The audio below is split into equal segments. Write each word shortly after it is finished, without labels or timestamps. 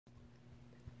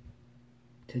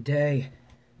Today,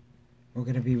 we're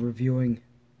going to be reviewing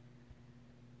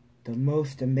the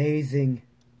most amazing,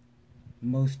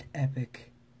 most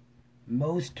epic,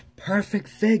 most perfect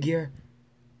figure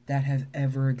that has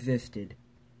ever existed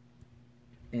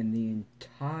in the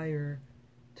entire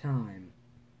time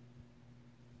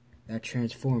that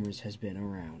Transformers has been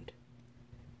around.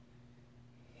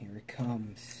 Here it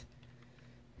comes.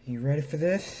 You ready for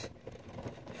this?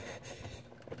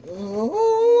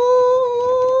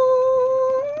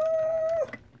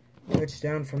 It's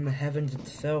down from the heavens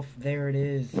itself. There it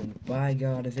is, and by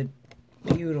God, is it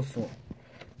beautiful.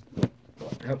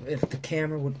 If the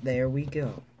camera would... There we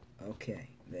go. Okay,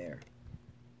 there.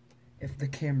 If the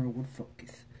camera would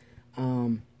focus.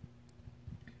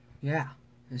 Yeah.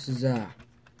 This is,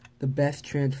 the best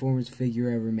Transformers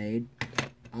figure ever made.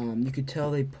 You could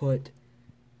tell they put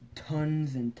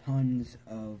tons and tons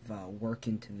of work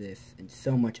into this and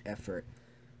so much effort.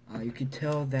 You could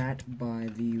tell that by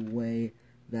the way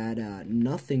that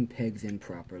nothing pegs in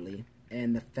properly,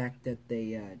 and the fact that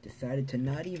they decided to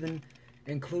not even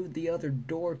include the other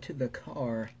door to the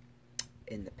car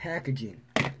in the packaging.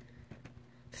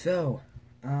 So,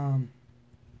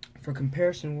 for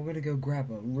comparison, we're going to go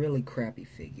grab a really crappy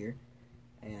figure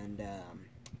and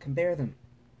compare them.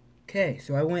 Okay,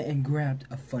 so I went and grabbed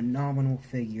a phenomenal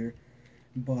figure,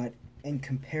 but in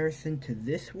comparison to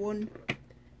this one,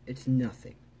 it's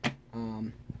nothing.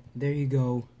 There you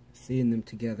go, seeing them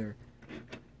together.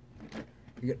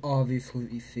 You can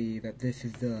obviously see that this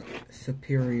is the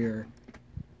superior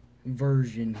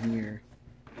version here.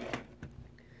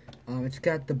 It's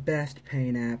got the best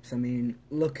paint apps. I mean,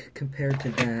 look, compared to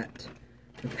that,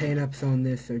 the paint apps on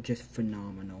this are just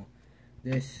phenomenal.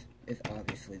 This is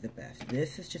obviously the best.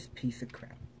 This is just a piece of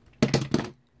crap.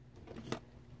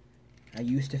 I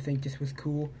used to think this was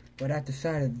cool, but at the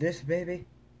sight of this baby,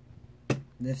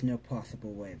 there's no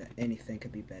possible way that anything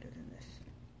could be better than this.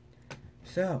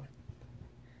 So,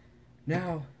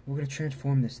 now we're going to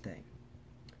transform this thing.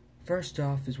 First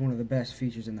off is one of the best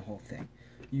features in the whole thing.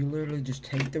 You literally just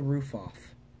take the roof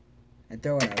off and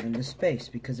throw it out into space,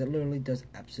 because it literally does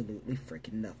absolutely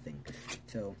freaking nothing.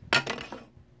 So,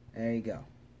 there you go.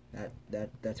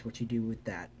 That's what you do with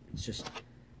that. It's just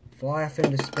fly off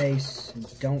into space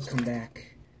and don't come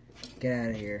back. Get out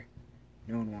of here.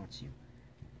 No one wants you.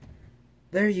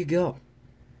 There you go.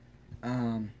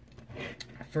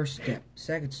 First step.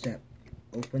 Second step.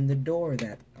 Open the door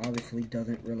that obviously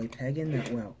doesn't really peg in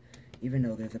that well, even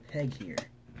though there's a peg here.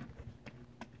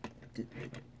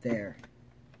 There.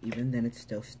 Even then, it's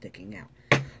still sticking out.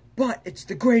 But it's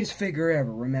the greatest figure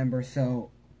ever, remember?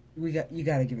 So you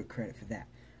gotta give it credit for that.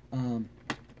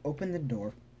 Open the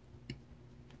door,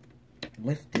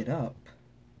 lift it up,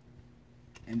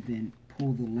 and then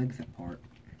pull the legs apart.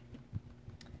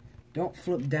 Don't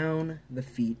flip down the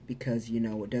feet, because, you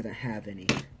know, it doesn't have any.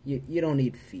 You don't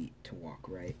need feet to walk,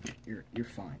 right? You're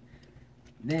fine.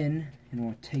 Then, you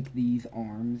want to take these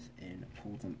arms and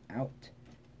pull them out.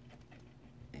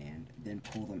 And then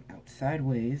pull them out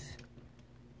sideways.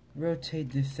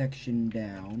 Rotate this section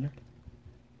down.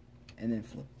 And then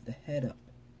flip the head up.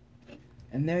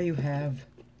 And there you have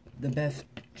the best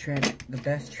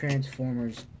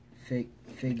Transformers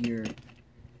figure.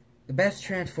 The best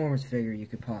Transformers figure you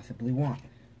could possibly want.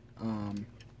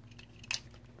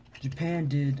 Japan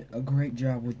did a great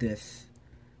job with this.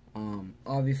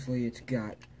 Obviously, it's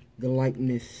got the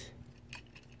likeness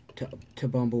to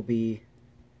Bumblebee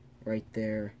right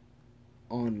there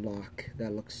on lock.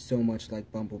 That looks so much like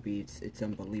Bumblebee. It's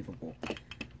unbelievable.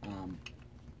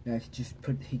 That's just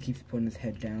he keeps putting his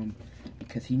head down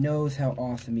because he knows how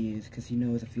awesome he is. Because he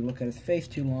knows if you look at his face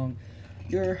too long,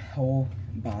 your whole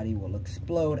body will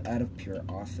explode out of pure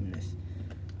awesomeness.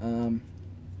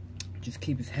 Just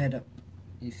keep his head up.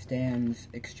 He stands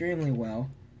extremely well,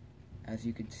 as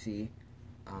you can see.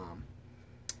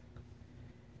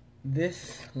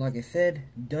 This, like I said,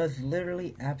 does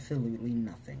literally absolutely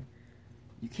nothing.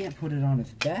 You can't put it on his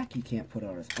back, you can't put it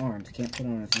on his arms, can't put it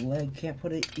on his leg, can't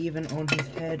put it even on his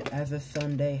head as a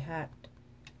Sunday hat.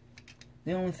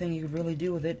 The only thing you can really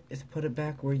do with it is put it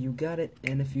back where you got it,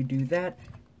 and if you do that,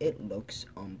 it looks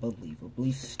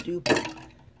unbelievably stupid.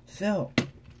 So,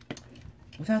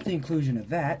 without the inclusion of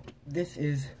that, this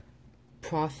is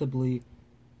possibly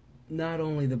not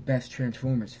only the best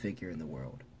Transformers figure in the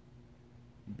world,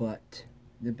 but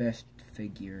the best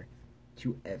figure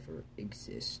to ever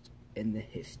exist in the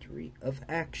history of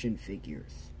action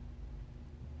figures.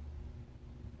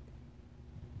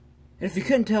 And if you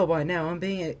couldn't tell by now, I'm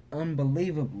being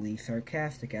unbelievably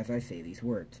sarcastic as I say these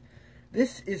words.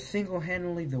 This is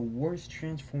single-handedly the worst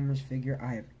Transformers figure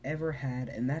I have ever had,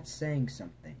 and that's saying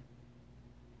something.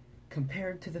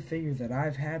 compared to the figures that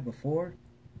I've had before,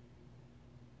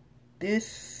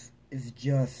 this is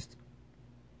just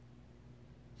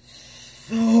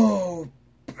so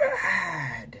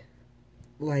bad.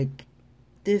 Like,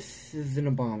 this is an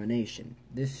abomination.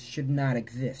 This should not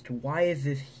exist. Why is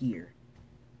this here?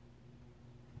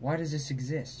 Why does this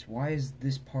exist? Why is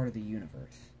this part of the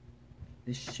universe?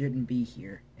 This shouldn't be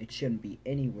here. It shouldn't be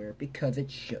anywhere because it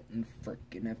shouldn't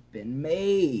frickin' have been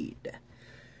made.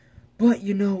 But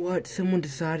you know what? Someone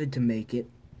decided to make it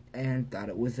and thought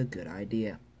it was a good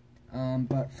idea.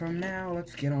 But from now,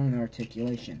 let's get on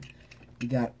articulation. You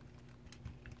got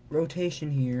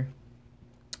rotation here.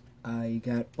 You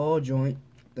got ball joint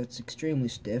that's extremely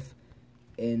stiff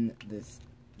in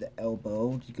the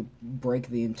elbow. You could break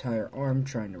the entire arm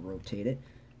trying to rotate it.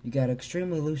 You got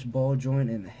extremely loose ball joint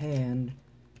in the hand.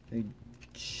 They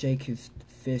shake his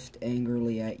fist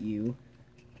angrily at you.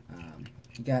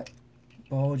 You got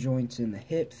ball joints in the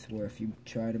hips, where if you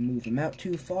try to move them out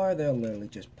too far, they'll literally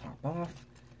just pop off.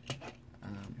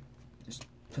 Just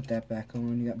put that back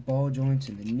on. You got ball joints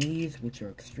in the knees, which are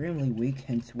extremely weak,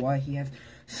 hence why he has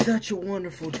such a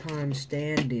wonderful time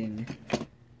standing.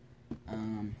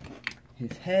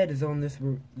 His head is on this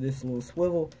little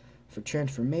swivel for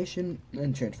transformation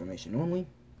and transformation only.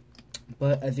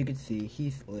 But as you can see,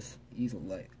 he's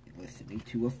listening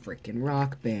to a freaking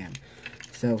rock band.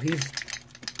 So he's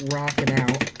rocking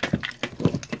out.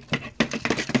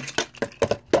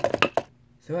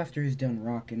 So after he's done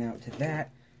rocking out to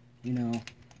that, you know,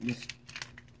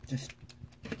 just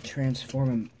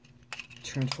transform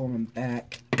him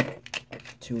back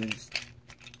to his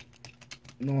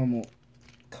normal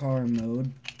car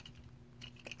mode.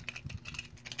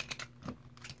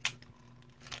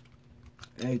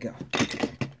 There you go.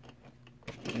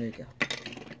 There you go.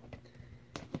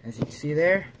 As you can see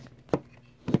there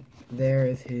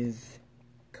is his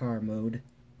car mode,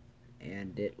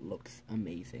 and it looks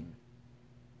amazing.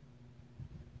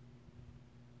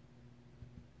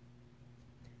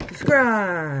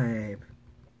 Subscribe!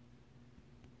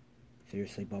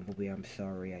 Seriously, Bumblebee, I'm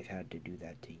sorry I've had to do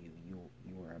that to you.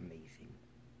 You are amazing.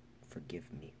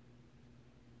 Forgive me.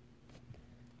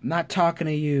 I'm not talking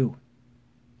to you.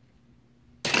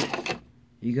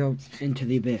 You go into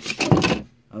the abyss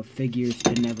of figures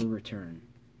to never return.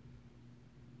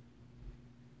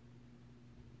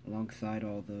 Alongside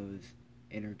all those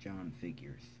Energon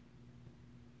figures.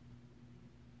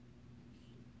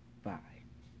 Bye.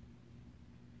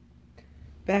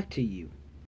 Back to you.